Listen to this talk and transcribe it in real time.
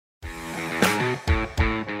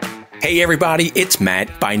Hey everybody, it's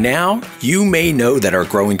Matt. By now, you may know that our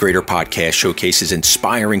Growing Greater podcast showcases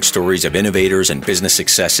inspiring stories of innovators and business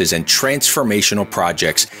successes and transformational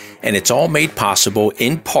projects, and it's all made possible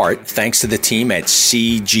in part thanks to the team at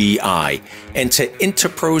CGI and to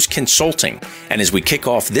Interpros Consulting. And as we kick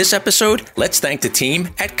off this episode, let's thank the team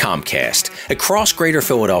at Comcast. Across Greater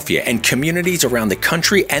Philadelphia and communities around the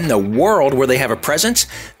country and the world where they have a presence,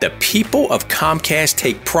 the people of Comcast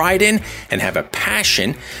take pride in and have a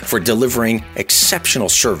passion for delivering exceptional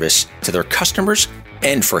service to their customers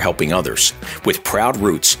and for helping others. With proud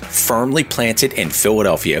roots firmly planted in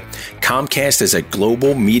Philadelphia, Comcast is a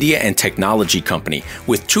global media and technology company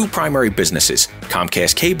with two primary businesses,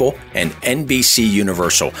 Comcast Cable and NBC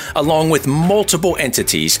Universal, along with multiple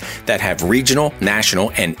entities that have regional,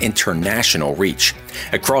 national, and international reach.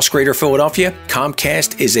 Across Greater Philadelphia,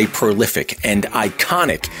 Comcast is a prolific and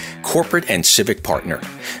iconic corporate and civic partner.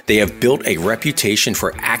 They have built a reputation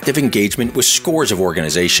for active engagement with scores of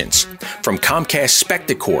organizations. From Comcast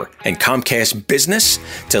Spectacor and Comcast Business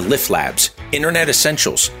to Lift Labs, Internet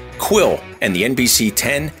Essentials, Quill, and the NBC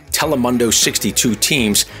 10, Telemundo 62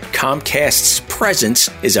 teams, Comcast's presence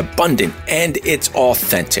is abundant and it's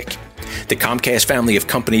authentic. The Comcast family of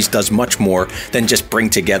companies does much more than just bring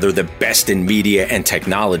together the best in media and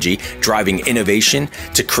technology, driving innovation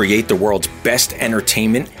to create the world's best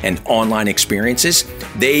entertainment and online experiences.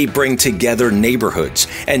 They bring together neighborhoods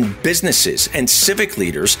and businesses and civic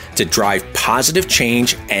leaders to drive positive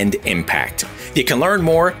change and impact. You can learn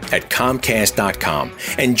more at Comcast.com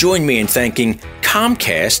and join me in thanking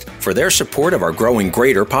Comcast for their support of our Growing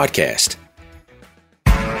Greater podcast.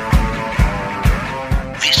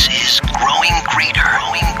 This is Growing Greater.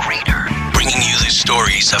 Bringing you the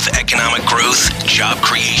stories of economic growth, job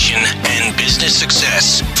creation, and business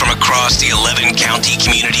success from across the 11-county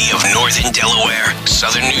community of northern Delaware,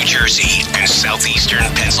 southern New Jersey, and southeastern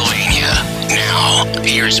Pennsylvania. Now,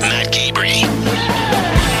 here's Matt Gabrey.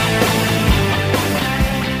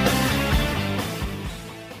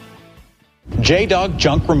 JDog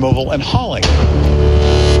Junk Removal and Hauling.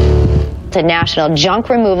 It's a national junk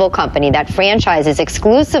removal company that franchises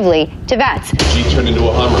exclusively to vets. The Jeep turned into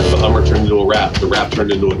a Hummer. The Hummer turned into a Wrap. The Wrap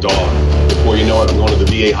turned into a dog. Before you know it, I'm going to the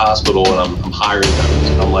VA hospital and I'm hiring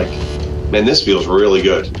them. And I'm like, man, this feels really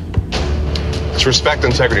good. It's respect,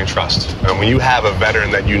 integrity, and trust. When you have a veteran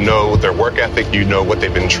that you know their work ethic, you know what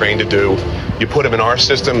they've been trained to do, you put them in our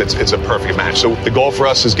system, it's a perfect match. So the goal for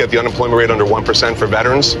us is get the unemployment rate under 1% for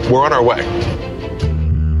veterans. We're on our way.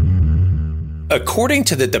 According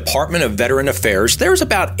to the Department of Veteran Affairs, there's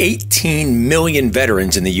about 18 million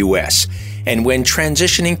veterans in the U.S. And when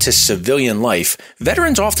transitioning to civilian life,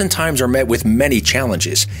 veterans oftentimes are met with many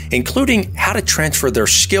challenges, including how to transfer their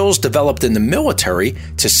skills developed in the military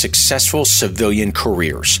to successful civilian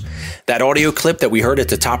careers. That audio clip that we heard at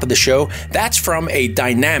the top of the show, that's from a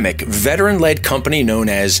dynamic veteran-led company known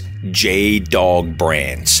as JDog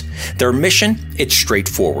Brands. Their mission, it's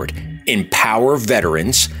straightforward. Empower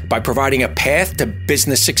veterans by providing a path to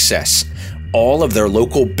business success. All of their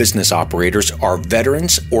local business operators are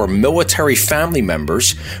veterans or military family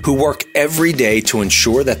members who work every day to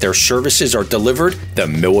ensure that their services are delivered the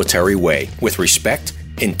military way with respect,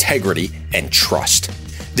 integrity, and trust.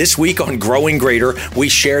 This week on Growing Greater, we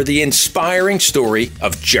share the inspiring story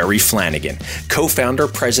of Jerry Flanagan, co-founder,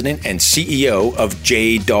 president, and CEO of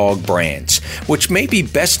JDog Brands, which may be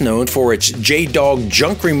best known for its JDog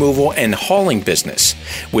junk removal and hauling business.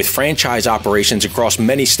 With franchise operations across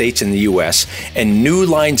many states in the U.S. and new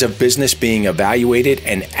lines of business being evaluated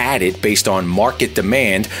and added based on market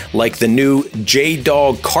demand, like the new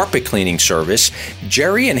JDog carpet cleaning service,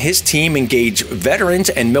 Jerry and his team engage veterans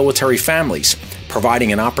and military families,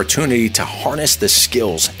 providing an opportunity to harness the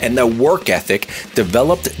skills and the work ethic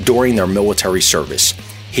developed during their military service.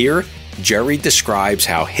 Here, Jerry describes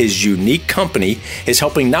how his unique company is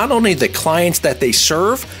helping not only the clients that they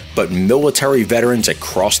serve, but military veterans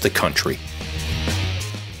across the country.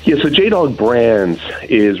 Yeah, so JDog Brands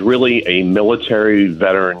is really a military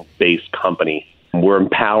veteran-based company. We're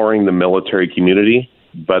empowering the military community,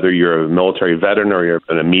 whether you're a military veteran or you're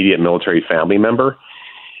an immediate military family member.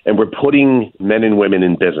 And we're putting men and women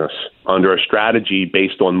in business under a strategy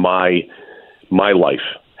based on my life,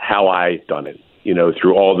 how I've done it. You know,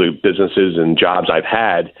 through all the businesses and jobs I've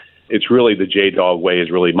had, it's really the JDog way is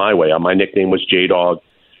really my way. My nickname was JDog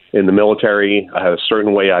in the military. I had a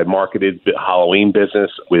certain way I marketed the Halloween business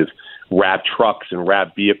with wrap trucks and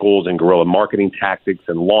wrap vehicles and guerrilla marketing tactics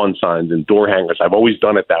and lawn signs and door hangers. I've always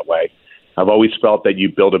done it that way. I've always felt that you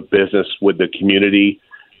build a business with the community,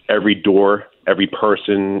 every door, every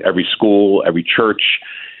person, every school, every church,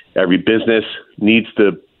 every business needs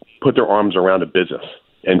to put their arms around a business.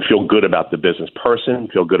 and feel good about the business person,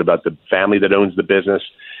 feel good about the family that owns the business.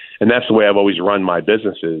 And that's the way I've always run my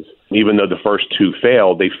businesses. Even though the first two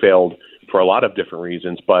failed, they failed for a lot of different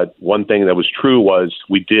reasons. But one thing that was true was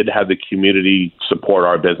we did have the community support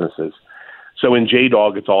our businesses. So in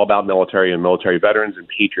JDog, it's all about military and military veterans and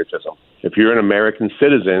patriotism. If you're an American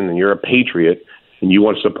citizen and you're a patriot and you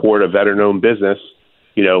want to support a veteran-owned business,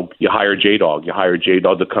 you hire JDog. You hire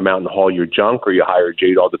JDog to come out and haul your junk, or you hire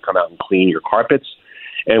JDog to come out and clean your carpets.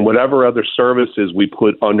 And whatever other services we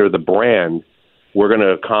put under the brand, we're going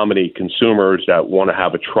to accommodate consumers that want to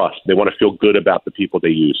have a trust. They want to feel good about the people they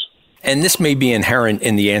use. And this may be inherent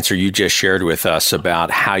in the answer you just shared with us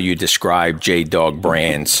about how you describe JDog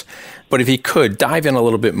Brands. But if you could dive in a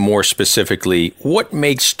little bit more specifically, what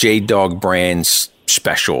makes JDog Brands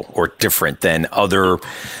special or different than other,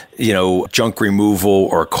 junk removal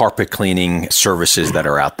or carpet cleaning services that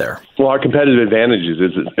are out there? Well, our competitive advantages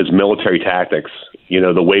is military tactics.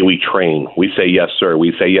 The way we train, we say yes, sir.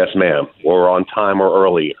 We say yes, ma'am. Or on time or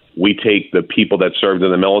early. We take the people that served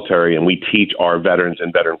in the military and we teach our veterans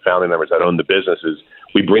and veteran family members that own the businesses.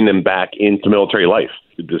 We bring them back into military life.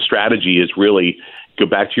 The strategy is really go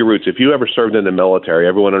back to your roots. If you ever served in the military,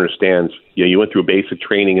 everyone understands, you went through basic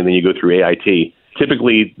training and then you go through AIT.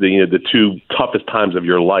 Typically, the two toughest times of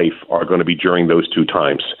your life are going to be during those two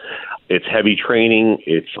times. It's heavy training.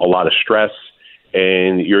 It's a lot of stress.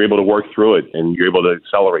 And you're able to work through it, and you're able to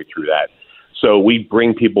accelerate through that. So we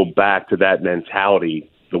bring people back to that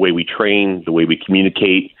mentality, the way we train, the way we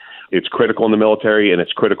communicate. It's critical in the military, and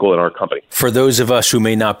it's critical in our company. For those of us who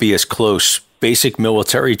may not be as close, basic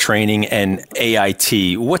military training and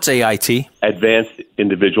AIT. What's AIT? Advanced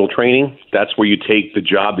individual training. That's where you take the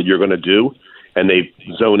job that you're going to do, and they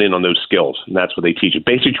zone in on those skills, and that's what they teach you.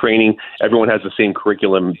 Basic training, everyone has the same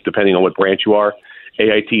curriculum depending on what branch you are.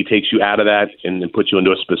 AIT takes you out of that and then puts you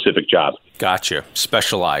into a specific job. Gotcha.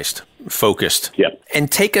 Specialized, focused. Yeah. And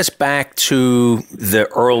take us back to the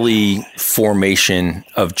early formation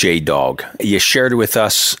of JDog. You shared with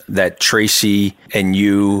us that Tracy and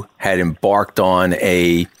you had embarked on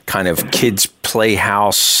a kind of kids'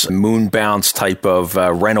 playhouse, moon bounce type of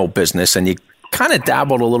rental business, and you kind of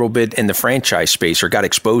dabbled a little bit in the franchise space, or got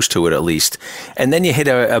exposed to it at least. And then you hit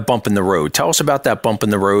a bump in the road. Tell us about that bump in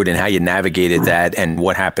the road and how you navigated that and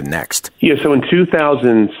what happened next. Yeah, so in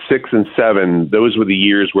 2006 and 2007, those were the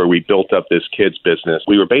years where we built up this kids business.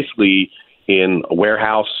 We were basically in a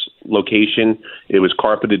warehouse location. It was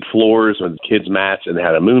carpeted floors with kids' mats, and it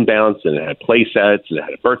had a moon bounce, and it had play sets, and it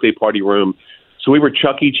had a birthday party room. So we were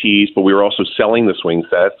Chuck E. Cheese, but we were also selling the swing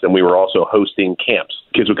sets, and we were also hosting camps.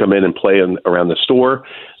 Kids would come in and play around the store.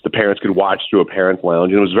 The parents could watch through a parent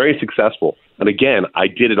lounge, and it was very successful. And again, I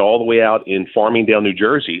did it all the way out in Farmingdale, New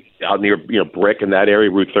Jersey, out near Brick in that area,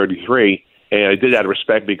 Route 33. And I did that out of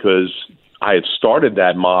respect because I had started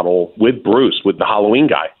that model with Bruce, with the Halloween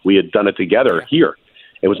guy. We had done it together here.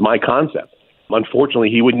 It was my concept. Unfortunately,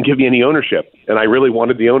 he wouldn't give me any ownership, and I really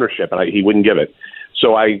wanted the ownership, and he wouldn't give it.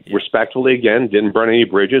 So I respectfully, again, didn't burn any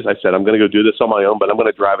bridges. I said, I'm going to go do this on my own, but I'm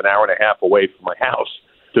going to drive an hour and a half away from my house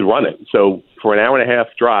to run it. So for an hour and a half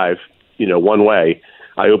drive, one way,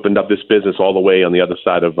 I opened up this business all the way on the other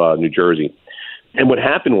side of New Jersey. And what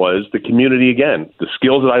happened was the community, again, the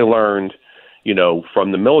skills that I learned,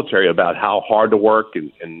 from the military about how hard to work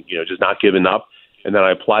and just not giving up. And then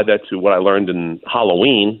I applied that to what I learned in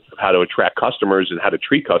Halloween, how to attract customers and how to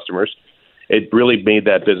treat customers. It really made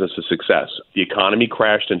that business a success. The economy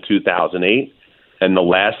crashed in 2008, and the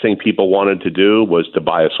last thing people wanted to do was to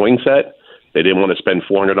buy a swing set. They didn't want to spend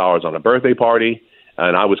 $400 on a birthday party,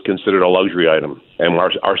 and I was considered a luxury item. And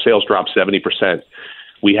our sales dropped 70%.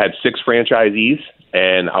 We had 6 franchisees,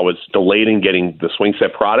 and I was delayed in getting the swing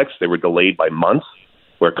set products. They were delayed by months,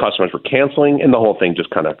 where customers were canceling, and the whole thing just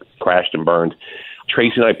kind of crashed and burned.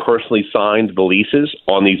 Tracy and I personally signed the leases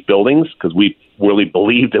on these buildings because we really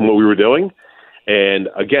believed in what we were doing. And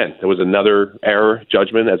again, there was another error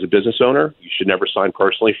judgment as a business owner. You should never sign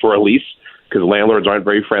personally for a lease because landlords aren't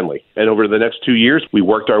very friendly. And over the next 2 years, we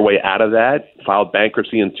worked our way out of that, filed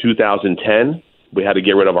bankruptcy in 2010. We had to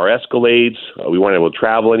get rid of our Escalades. We weren't able to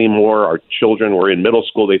travel anymore. Our children were in middle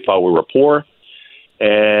school. They thought we were poor.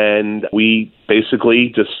 And we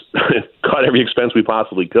basically just cut every expense we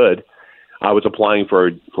possibly could. I was applying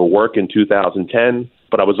for work in 2010,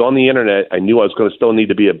 but I was on the internet. I knew I was going to still need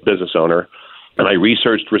to be a business owner. And I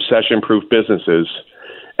researched recession-proof businesses,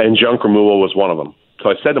 and junk removal was one of them. So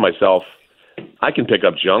I said to myself, I can pick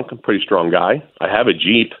up junk. I'm a pretty strong guy. I have a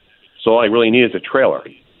Jeep, so all I really need is a trailer.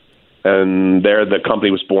 And there the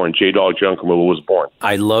company was born. JDog Junk Removal was born.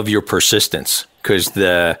 I love your persistence, because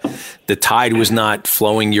the tide was not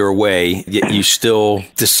flowing your way, yet you still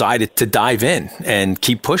decided to dive in and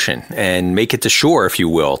keep pushing and make it to shore, if you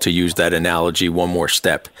will, to use that analogy one more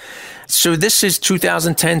step. So this is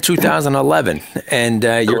 2010, 2011, and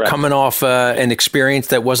you're coming off an experience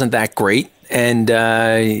that wasn't that great, and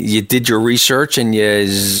you did your research and you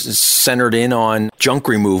centered in on junk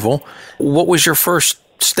removal. What was your first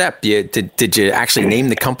step? Did you actually name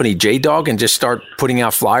the company JDog and just start putting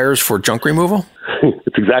out flyers for junk removal?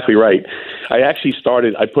 That's exactly right. I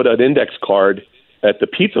put an index card at the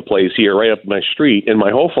pizza place here right up my street, and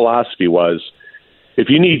my whole philosophy was, if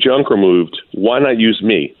you need junk removed, why not use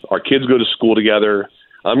me? Our kids go to school together.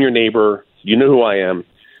 I'm your neighbor. You know who I am.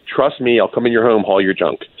 Trust me, I'll come in your home, haul your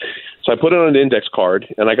junk. So I put it on an index card,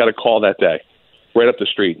 and I got a call that day right up the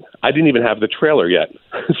street. I didn't even have the trailer yet.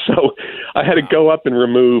 So I had to go up and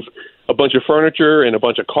remove a bunch of furniture and a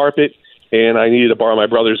bunch of carpet, and I needed to borrow my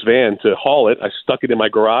brother's van to haul it. I stuck it in my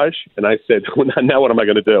garage, and I said, well, now what am I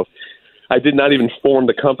going to do? I did not even form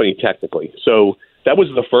the company technically. So that was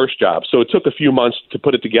the first job. So it took a few months to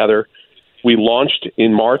put it together. We launched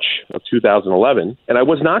in March of 2011, and I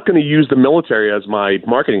was not going to use the military as my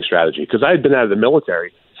marketing strategy because I had been out of the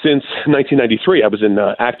military since 1993. I was in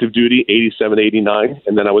active duty, 87, 89,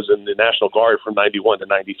 and then I was in the National Guard from 91 to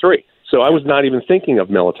 93. So I was not even thinking of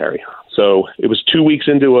military. So it was 2 weeks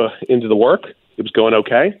into the work. It was going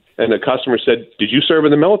okay. And the customer said, did you serve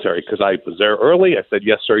in the military? Because I was there early. I said,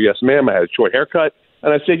 yes, sir, yes, ma'am. I had a short haircut.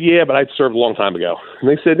 And I said, yeah, but I'd served a long time ago. And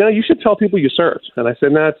they said, no, you should tell people you served. And I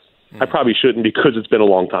said, I probably shouldn't because it's been a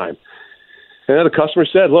long time. And then the customer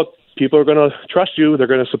said, look, people are going to trust you. They're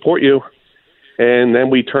going to support you. And then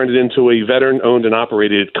we turned it into a veteran-owned and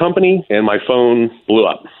operated company, and my phone blew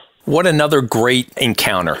up. What another great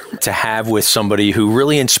encounter to have with somebody who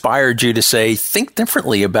really inspired you to say, think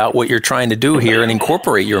differently about what you're trying to do here and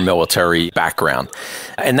incorporate your military background.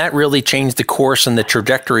 And that really changed the course and the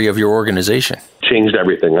trajectory of your organization. Changed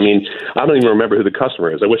everything. I mean, I don't even remember who the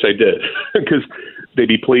customer is. I wish I did because they'd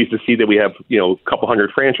be pleased to see that we have, a couple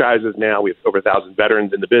hundred franchises now. We have over 1,000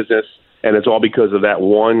 veterans in the business. And it's all because of that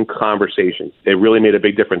one conversation. It really made a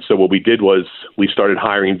big difference. So what we did was we started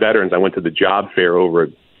hiring veterans. I went to the job fair over at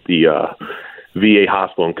the VA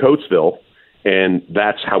hospital in Coatesville, and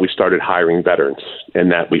that's how we started hiring veterans.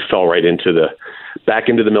 And that we fell right back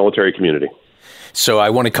into the military community. So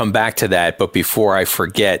I want to come back to that, but before I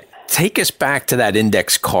forget, take us back to that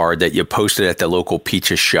index card that you posted at the local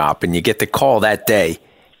pizza shop, and you get the call that day.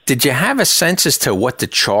 Did you have a sense as to what to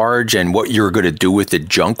charge and what you were going to do with the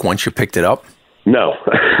junk once you picked it up? No.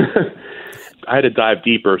 I had to dive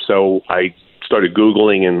deeper, so I started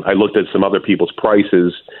Googling and I looked at some other people's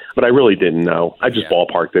prices, but I really didn't know. I just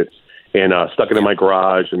ballparked it and stuck it in my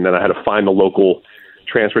garage, and then I had to find the local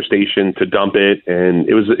transfer station to dump it, and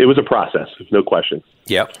it was a process, no question.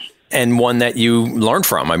 Yep. And one that you learned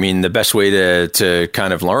from. I mean, the best way to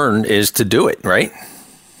kind of learn is to do it, right?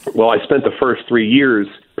 Well, I spent the first 3 years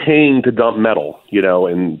paying to dump metal,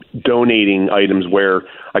 and donating items where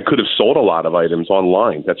I could have sold a lot of items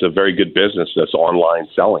online. That's a very good business, that's online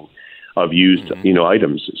selling of used,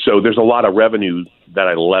 items. So there's a lot of revenue that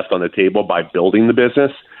I left on the table by building the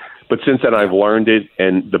business. But since then I've learned it,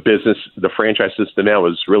 and the franchise system now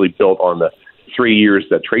is really built on the 3 years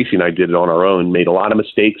that Tracy and I did it on our own, made a lot of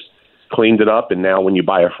mistakes, cleaned it up, and now when you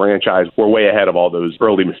buy a franchise, we're way ahead of all those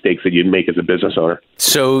early mistakes that you'd make as a business owner.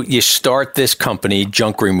 So you start this company,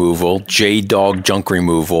 Junk Removal, JDog Junk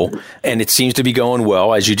Removal, and it seems to be going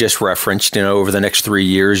well, as you just referenced. Over the next 3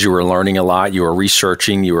 years, you were learning a lot, you were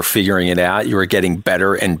researching, you were figuring it out, you were getting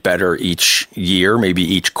better and better each year, maybe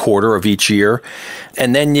each quarter of each year.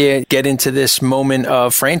 And then you get into this moment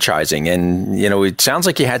of franchising, and it sounds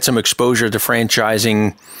like you had some exposure to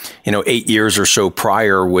franchising 8 years or so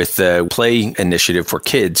prior with the Play initiative for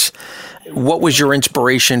kids. What was your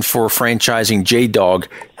inspiration for franchising JDog?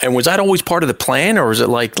 And was that always part of the plan, or was it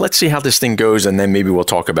like, let's see how this thing goes and then maybe we'll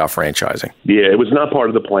talk about franchising? Yeah, it was not part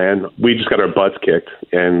of the plan. We just got our butts kicked,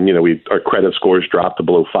 and our credit scores dropped to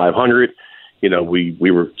below 500.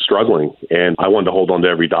 We were struggling, and I wanted to hold on to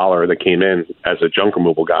every dollar that came in as a junk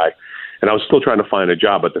removal guy. And I was still trying to find a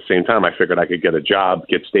job. At the same time, I figured I could get a job,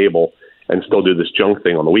 get stable, and still do this junk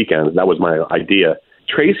thing on the weekends. That was my idea.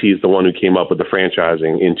 Tracy is the one who came up with the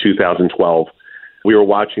franchising in 2012. We were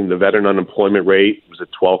watching the veteran unemployment rate. It was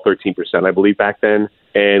at 12, 13%, I believe, back then.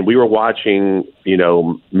 And we were watching,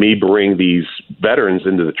 me bring these veterans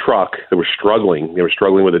into the truck that were struggling. They were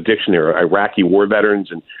struggling with addiction. They were Iraqi war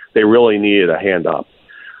veterans, and they really needed a hand up.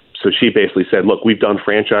 So she basically said, look, we've done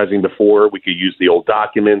franchising before. We could use the old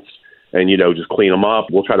documents. and, just clean them up.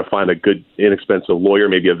 We'll try to find a good, inexpensive lawyer.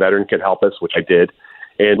 Maybe a veteran can help us, which I did.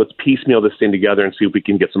 And let's piecemeal this thing together and see if we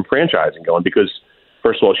can get some franchising going. Because,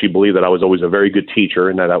 first of all, she believed that I was always a very good teacher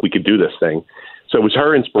and that we could do this thing. So it was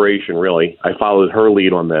her inspiration, really. I followed her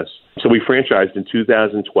lead on this. So we franchised in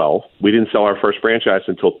 2012. We didn't sell our first franchise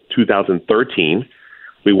until 2013.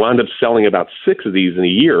 We wound up selling about 6 of these in a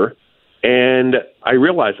year. And I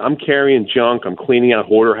realized I'm carrying junk. I'm cleaning out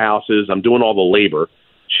hoarder houses. I'm doing all the labor.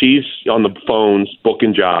 She's on the phones,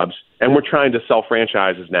 booking jobs, and we're trying to sell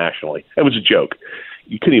franchises nationally. It was a joke.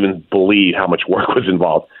 You couldn't even believe how much work was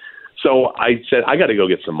involved. So I said, I got to go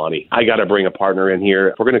get some money. I got to bring a partner in here.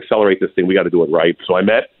 If we're going to accelerate this thing, we got to do it right. So I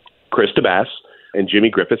met Chris DeBass and Jimmy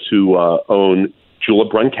Griffiths, who own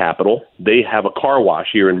Julep Run Capital. They have a car wash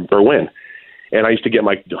here in Berwyn. And I used to get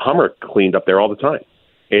my Hummer cleaned up there all the time.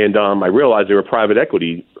 And I realized they were a private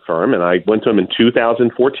equity firm. And I went to them in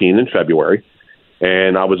 2014 in February.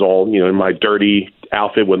 And I was all, in my dirty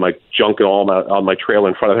outfit with my junk and all on my trailer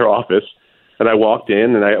in front of their office. And I walked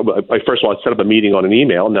in, and I first of all, I set up a meeting on an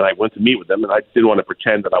email, and then I went to meet with them, and I didn't want to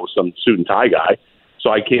pretend that I was some suit and tie guy.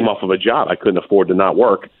 So I came off of a job. I couldn't afford to not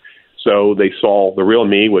work. So they saw the real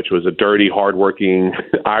me, which was a dirty, hardworking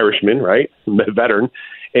Irishman, right, veteran,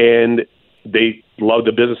 and they loved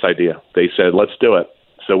the business idea. They said, let's do it.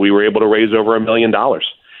 So we were able to raise over $1 million.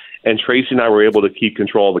 And Tracy and I were able to keep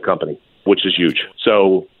control of the company, which is huge.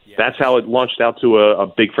 So that's how it launched out to a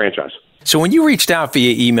big franchise. So when you reached out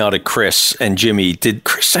via email to Chris and Jimmy, did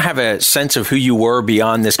Chris have a sense of who you were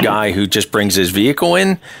beyond this guy who just brings his vehicle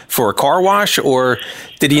in for a car wash, or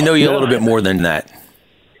did he know you a little bit more than that?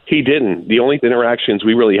 He didn't. The only interactions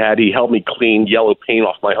we really had, he helped me clean yellow paint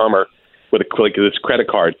off my Hummer with this credit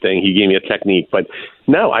card thing. He gave me a technique. But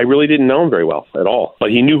no, I really didn't know him very well at all.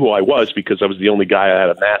 But he knew who I was because I was the only guy that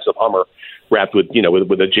had a massive Hummer wrapped with a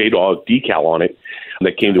JDog decal on it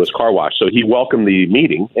that came to his car wash. So he welcomed the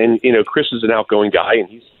meeting. And, Chris is an outgoing guy, and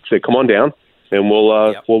he said, come on down, and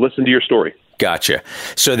we'll listen to your story. Gotcha.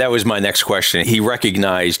 So that was my next question. He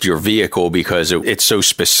recognized your vehicle because it's so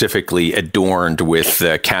specifically adorned with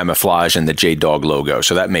the camouflage and the JDog logo.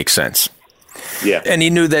 So that makes sense. Yeah. And he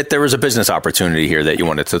knew that there was a business opportunity here that you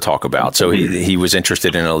wanted to talk about. So he was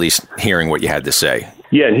interested in at least hearing what you had to say.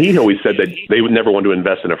 Yeah, and he always said that they would never want to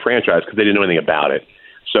invest in a franchise because they didn't know anything about it.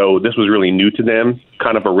 So this was really new to them,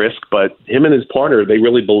 kind of a risk. But him and his partner, they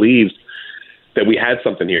really believed that we had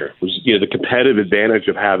something here. It was, the competitive advantage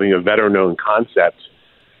of having a veteran-owned concept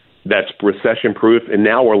that's recession-proof. And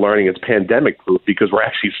now we're learning it's pandemic-proof because we're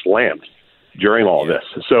actually slammed during all this.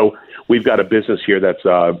 So we've got a business here that's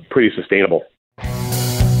pretty sustainable.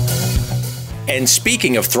 And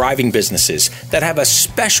speaking of thriving businesses that have a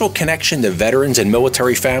special connection to veterans and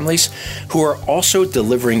military families who are also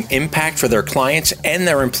delivering impact for their clients and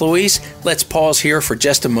their employees, let's pause here for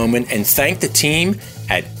just a moment and thank the team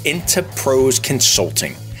at IntaPros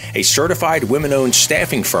Consulting, a certified women-owned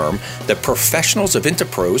staffing firm. The professionals of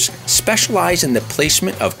IntaPros specialize in the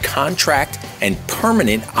placement of contract and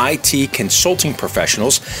permanent IT consulting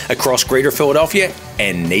professionals across Greater Philadelphia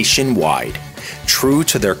and nationwide. True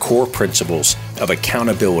to their core principles of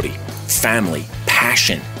accountability, family,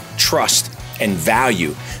 passion, trust, and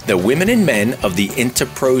value, the women and men of the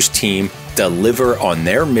IntaPros team deliver on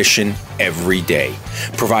their mission every day,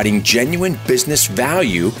 providing genuine business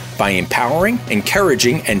value by empowering,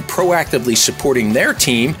 encouraging, and proactively supporting their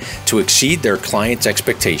team to exceed their clients'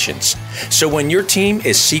 expectations. So when your team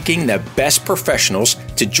is seeking the best professionals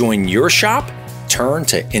to join your shop, turn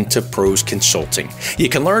to IntaPros Consulting. You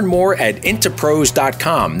can learn more at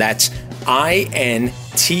intapros.com. That's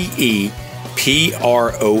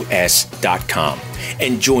INTEPROS.com.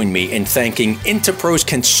 And join me in thanking IntaPros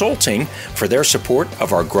Consulting for their support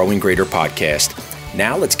of our Growing Greater podcast.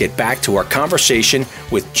 Now let's get back to our conversation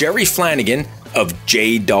with Jerry Flanagan of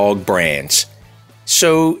JDog Brands.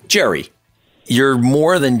 So, Jerry, you're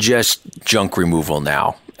more than just junk removal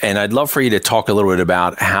now. And I'd love for you to talk a little bit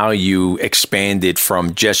about how you expanded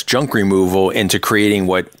from just junk removal into creating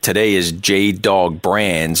what today is JDog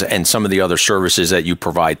Brands and some of the other services that you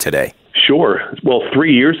provide today. Sure. Well,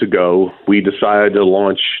 3 years ago, we decided to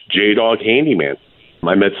launch JDog Handyman.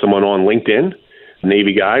 I met someone on LinkedIn,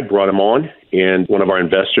 Navy guy, brought him on, and one of our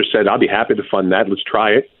investors said, I'll be happy to fund that. Let's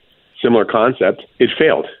try it. Similar concept. It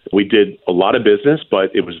failed. We did a lot of business, but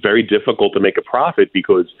it was very difficult to make a profit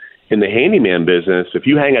because in the handyman business, if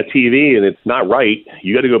you hang a TV and it's not right,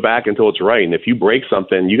 you got to go back until it's right. And if you break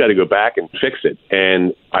something, you got to go back and fix it.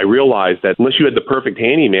 And I realized that unless you had the perfect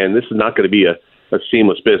handyman, this is not going to be a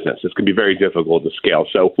seamless business. It's going to be very difficult to scale.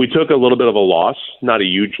 So we took a little bit of a loss, not a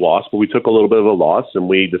huge loss, but we took a little bit of a loss and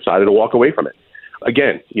we decided to walk away from it.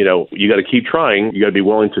 again, you got to keep trying. You got to be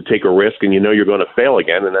willing to take a risk, and you're going to fail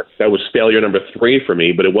again. And that was failure number 3 for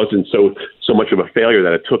me, but it wasn't so much of a failure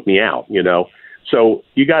that it took me out, So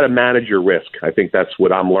you got to manage your risk. I think that's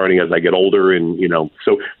what I'm learning as I get older. And,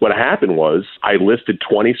 so what happened was I listed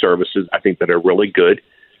 20 services I think that are really good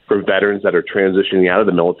for veterans that are transitioning out of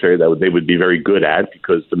the military that they would be very good at,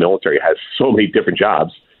 because the military has so many different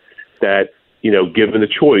jobs that, given the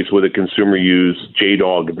choice, would a consumer use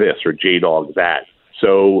JDog this or JDog that?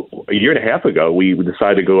 So a year and a half ago, we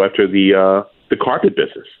decided to go after the carpet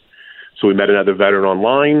business. So we met another veteran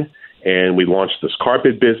online, and we launched this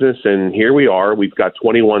carpet business, and here we are. We've got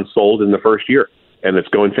 21 sold in the first year, and it's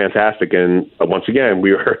going fantastic. And once again,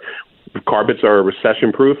 carpets are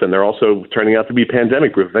recession-proof, and they're also turning out to be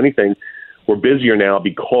pandemic-proof. If anything, we're busier now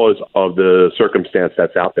because of the circumstance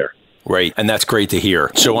that's out there. Right, and that's great to hear.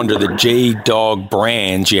 So under the JDog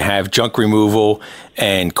Brands, you have junk removal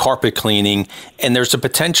and carpet cleaning, and there's a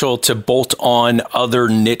potential to bolt on other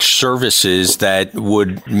niche services that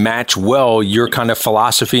would match well your kind of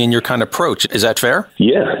philosophy and your kind of approach. Is that fair?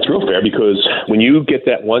 Yeah, it's real fair, because when you get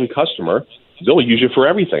that one customer, they'll use you for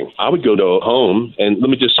everything. I would go to a home, and let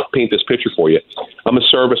me just paint this picture for you. I'm a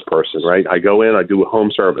service person, right? I go in, I do a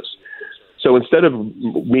home service. So instead of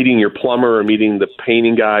meeting your plumber or meeting the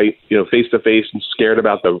painting guy, face to face and scared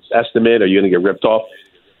about the estimate, are you going to get ripped off?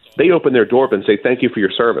 They open their door up and say, thank you for your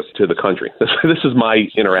service to the country. This is my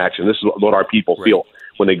interaction. This is what our people feel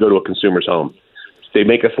when they go to a consumer's home. They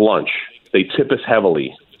make us lunch. They tip us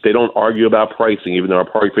heavily. They don't argue about pricing, even though our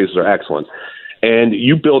prices are excellent. And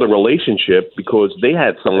you build a relationship because they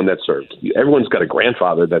had someone that served. Everyone's got a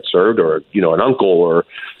grandfather that served, or, an uncle, or,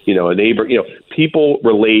 a neighbor. People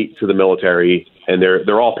relate to the military, and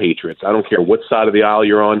they're all patriots. I don't care what side of the aisle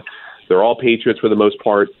you're on. They're all patriots for the most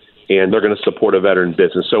part, and they're going to support a veteran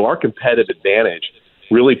business. So our competitive advantage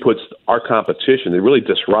really puts our competition, it really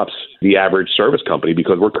disrupts the average service company,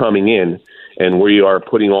 because we're coming in and we are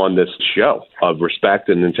putting on this show of respect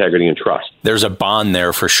and integrity and trust. There's a bond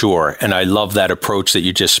there for sure. And I love that approach that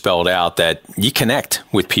you just spelled out, that you connect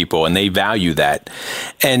with people and they value that.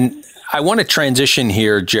 And I want to transition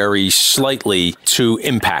here, Jerry, slightly to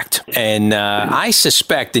impact. And I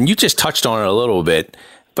suspect, and you just touched on it a little bit,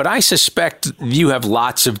 but I suspect you have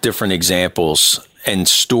lots of different examples and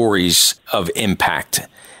stories of impact.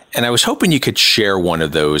 And I was hoping you could share one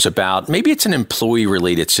of those about, maybe it's an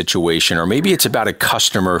employee-related situation, or maybe it's about a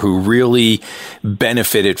customer who really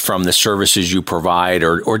benefited from the services you provide,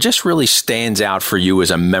 or just really stands out for you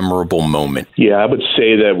as a memorable moment. Yeah, I would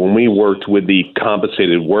say that when we worked with the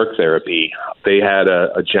compensated work therapy, they had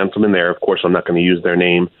a gentleman there, of course I'm not going to use their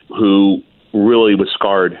name, who really was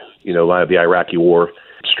scarred, by the Iraqi war,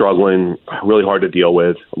 struggling, really hard to deal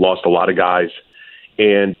with, lost a lot of guys.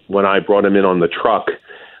 And when I brought him in on the truck,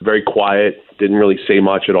 very quiet, didn't really say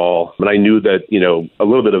much at all. But I knew that, a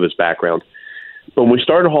little bit of his background. But when we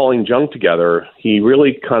started hauling junk together, he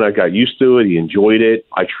really kind of got used to it. He enjoyed it.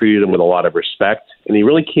 I treated him with a lot of respect. And he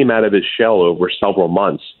really came out of his shell over several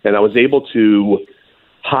months. And I was able to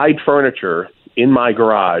hide furniture in my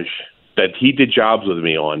garage that he did jobs with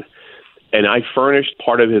me on. And I furnished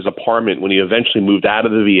part of his apartment when he eventually moved out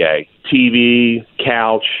of the VA. TV,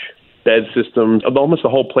 couch, bed systems, almost the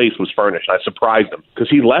whole place was furnished. I surprised him because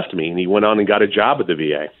he left me and he went on and got a job at the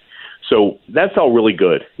VA. So that felt really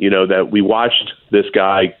good, that we watched this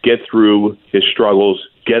guy get through his struggles,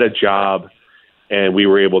 get a job, and we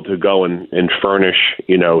were able to go and furnish,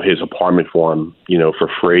 his apartment for him, for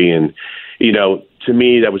free. And, to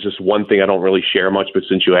me, that was just one thing I don't really share much, but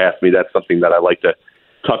since you asked me, that's something that I like to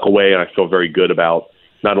tuck away, and I feel very good about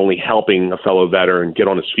not only helping a fellow veteran get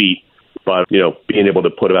on his feet, but, being able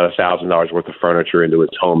to put about $1,000 worth of furniture into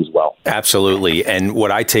its home as well. Absolutely. And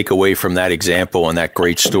what I take away from that example and that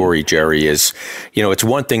great story, Jerry, is, it's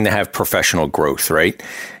one thing to have professional growth, right?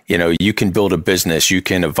 You can build a business, you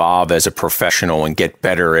can evolve as a professional and get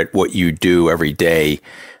better at what you do every day.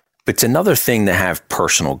 But it's another thing to have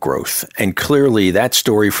personal growth. And clearly that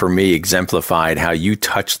story for me exemplified how you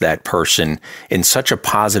touched that person in such a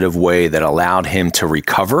positive way that allowed him to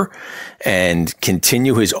recover and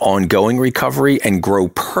continue his ongoing recovery and grow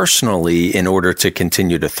personally in order to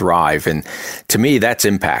continue to thrive. And to me, that's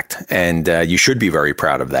impact. And you should be very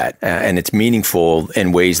proud of that. And it's meaningful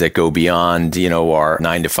in ways that go beyond, our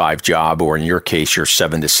 9-to-5 job, or in your case, your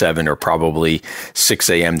 7 to 7, or probably 6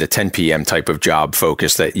 a.m. to 10 p.m. type of job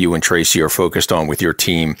focus that you and Tracy are focused on with your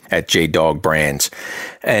team at JDog Brands.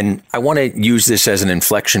 And I want to use this as an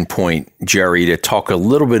inflection point, Jerry, to talk a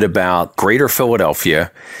little bit about Greater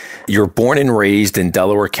Philadelphia. You're born and raised in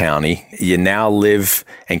Delaware County. You now live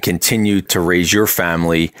and continue to raise your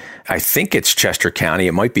family. I think it's Chester County.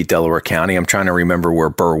 It might be Delaware County. I'm trying to remember where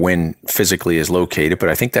Berwyn physically is located, but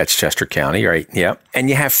I think that's Chester County, right? Yeah. And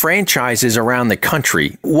you have franchises around the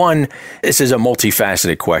country. One, this is a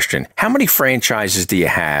multifaceted question. How many franchises do you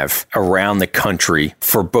have around the country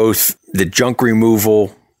for both the junk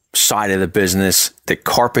removal side of the business, the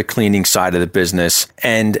carpet cleaning side of the business,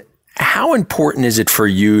 and how important is it for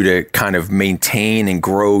you to kind of maintain and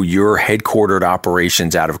grow your headquartered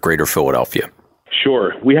operations out of Greater Philadelphia?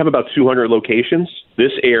 Sure. We have about 200 locations.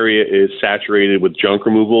 This area is saturated with junk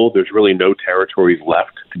removal. There's really no territories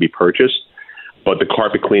left to be purchased, but the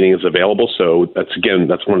carpet cleaning is available. So that's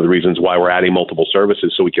one of the reasons why we're adding multiple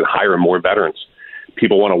services, so we can hire more veterans.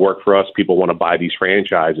 People want to work for us. People want to buy these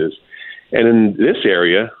franchises. And in this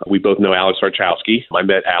area, we both know Alex Archowski. I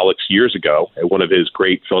met Alex years ago at one of his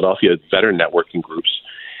great Philadelphia veteran networking groups.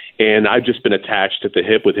 And I've just been attached at the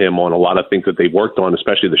hip with him on a lot of things that they've worked on,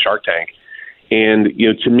 especially the Shark Tank. And,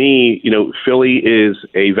 to me, Philly is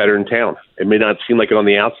a veteran town. It may not seem like it on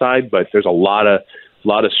the outside, but there's a lot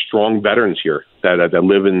of strong veterans here that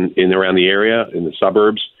live in around the area, in the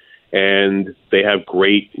suburbs. And they have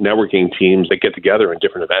great networking teams that get together in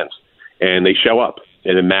different events. And they show up,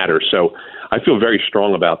 and it matters. So I feel very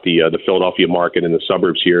strong about the Philadelphia market and the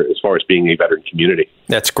suburbs here as far as being a veteran community.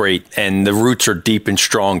 That's great. And the roots are deep and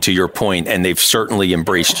strong, to your point, and they've certainly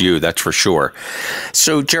embraced you, that's for sure.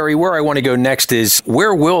 So, Jerry, where I want to go next is,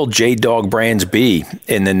 where will JDog Brands be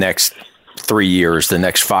in the next 3 years, the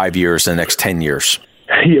next 5 years, the next 10 years?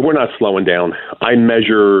 Yeah, we're not slowing down. I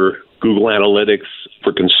measure Google Analytics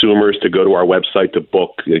for consumers to go to our website to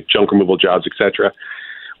book junk removal jobs, et cetera.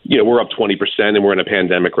 We're up 20%, and we're in a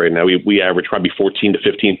pandemic right now. We average probably 14,000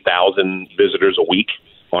 to 15,000 visitors a week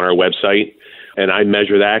on our website. And I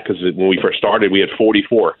measure that because when we first started, we had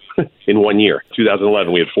 44 in 1 year.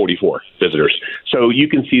 2011, we had 44 visitors. So you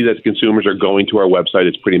can see that consumers are going to our website.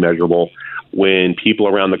 It's pretty measurable. When people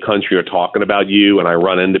around the country are talking about you, and I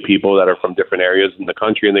run into people that are from different areas in the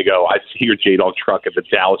country, and they go, I see your JDog truck at the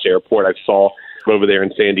Dallas airport. I saw over there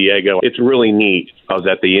in San Diego. It's really neat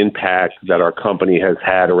that the impact that our company has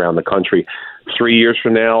had around the country. 3 years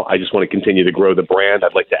from now, I just want to continue to grow the brand.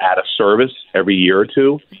 I'd like to add a service every year or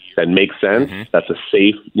two that makes sense. Mm-hmm. That's a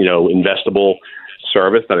safe, investable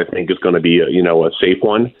service that I think is going to be a safe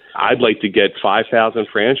one. I'd like to get 5,000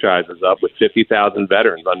 franchises up with 50,000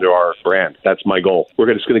 veterans under our brand. That's my goal.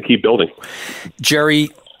 We're just going to keep building. Jerry,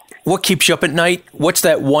 what keeps you up at night? What's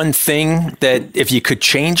that one thing that if you could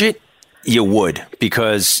change it, you would?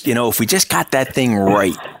 Because, if we just got that thing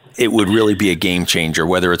right, it would really be a game changer,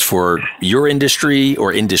 whether it's for your industry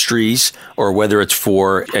or industries, or whether it's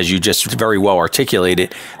for, as you just very well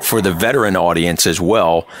articulated, for the veteran audience as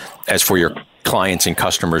well as for your clients and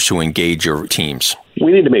customers who engage your teams.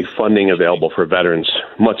 We need to make funding available for veterans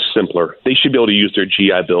much simpler. They should be able to use their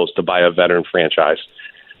GI Bills to buy a veteran franchise.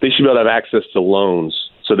 They should be able to have access to loans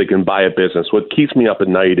so they can buy a business. What keeps me up at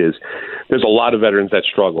night is there's a lot of veterans that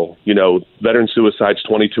struggle. Veteran suicide's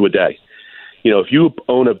 22 a day. If you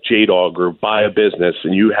own a JDog or buy a business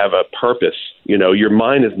and you have a purpose, your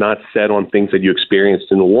mind is not set on things that you experienced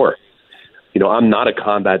in the war. I'm not a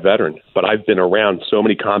combat veteran, but I've been around so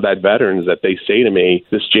many combat veterans that they say to me,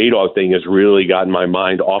 this JDog thing has really gotten my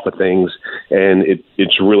mind off of things, and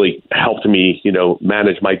it's really helped me,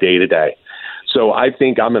 manage my day to day. So I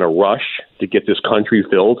think I'm in a rush to get this country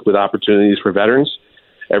filled with opportunities for veterans.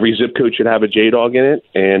 Every zip code should have a JDog in it.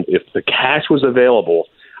 And if the cash was available,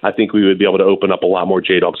 I think we would be able to open up a lot more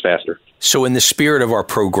JDogs faster. So in the spirit of our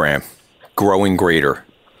program, Growing Greater,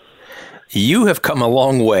 you have come a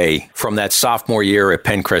long way from that sophomore year at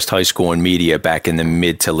Pencrest High School in media back in the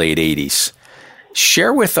mid to late 80s.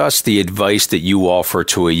 Share with us the advice that you offer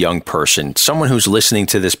to a young person, someone who's listening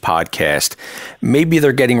to this podcast. Maybe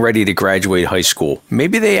they're getting ready to graduate high school.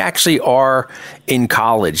 Maybe they actually are in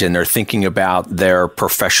college and they're thinking about their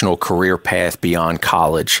professional career path beyond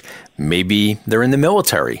college. Maybe they're in the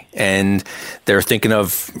military and they're thinking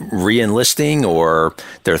of re-enlisting, or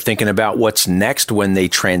they're thinking about what's next when they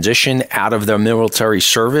transition out of their military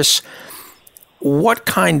service. What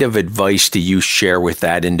kind of advice do you share with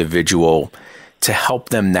that individual to help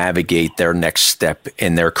them navigate their next step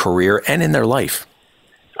in their career and in their life?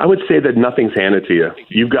 I would say that nothing's handed to you.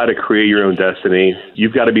 You've got to create your own destiny.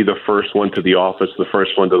 You've got to be the first one to the office, the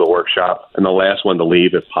first one to the workshop, and the last one to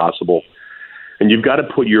leave if possible. And you've got to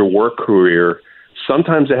put your work career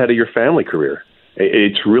sometimes ahead of your family career.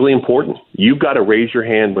 It's really important. You've got to raise your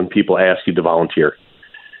hand when people ask you to volunteer.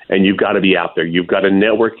 And you've got to be out there. You've got to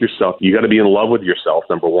network yourself. You've got to be in love with yourself,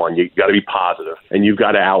 number one. You've got to be positive. And you've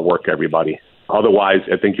got to outwork everybody. Otherwise,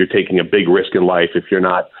 I think you're taking a big risk in life if you're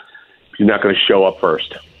not going to show up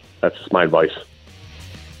first. That's just my advice.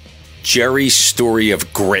 Jerry's story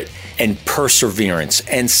of grit and perseverance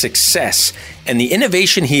and success and the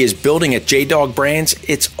innovation he is building at JDog Brands,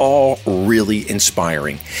 it's all really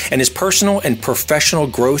inspiring. And his personal and professional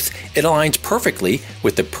growth, it aligns perfectly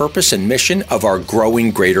with the purpose and mission of our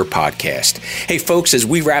Growing Greater podcast. Hey folks, as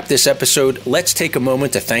we wrap this episode, let's take a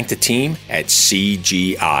moment to thank the team at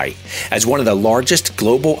CGI. As one of the largest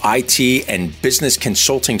global IT and business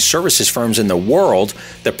consulting services firms in the world,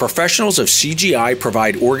 the professionals of CGI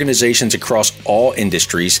provide organizations across all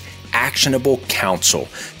industries actionable counsel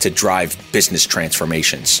to drive business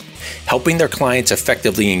transformations, helping their clients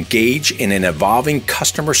effectively engage in an evolving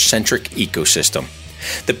customer-centric ecosystem.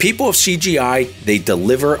 The people of CGI, they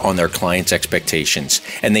deliver on their clients' expectations,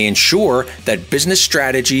 and they ensure that business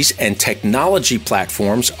strategies and technology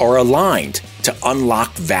platforms are aligned to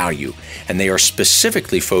unlock value, and they are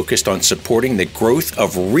specifically focused on supporting the growth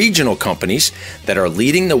of regional companies that are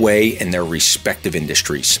leading the way in their respective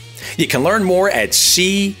industries. You can learn more at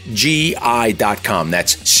CGI.com.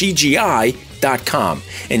 That's CGI.com.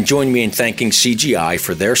 And join me in thanking CGI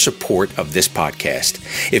for their support of this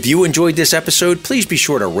podcast. If you enjoyed this episode, please be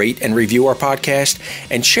sure to rate and review our podcast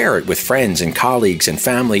and share it with friends and colleagues and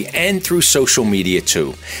family and through social media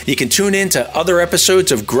too. You can tune in to other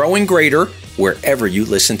episodes of Growing Greater wherever you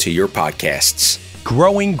listen to your podcasts.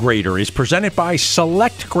 Growing Greater is presented by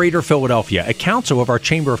Select Greater Philadelphia, a council of our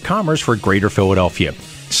Chamber of Commerce for Greater Philadelphia.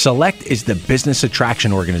 Select is the business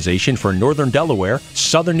attraction organization for Northern Delaware,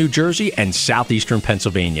 Southern New Jersey, and Southeastern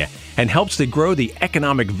Pennsylvania, and helps to grow the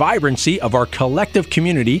economic vibrancy of our collective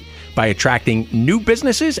community by attracting new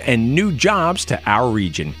businesses and new jobs to our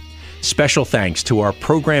region. Special thanks to our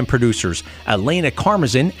program producers, Elena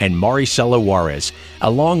Carmazin and Maricela Juarez,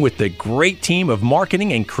 along with the great team of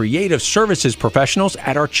marketing and creative services professionals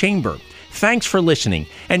at our chamber. Thanks for listening,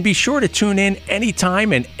 and be sure to tune in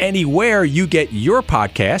anytime and anywhere you get your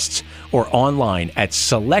podcasts or online at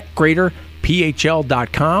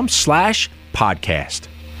selectgreaterphl.com/podcast.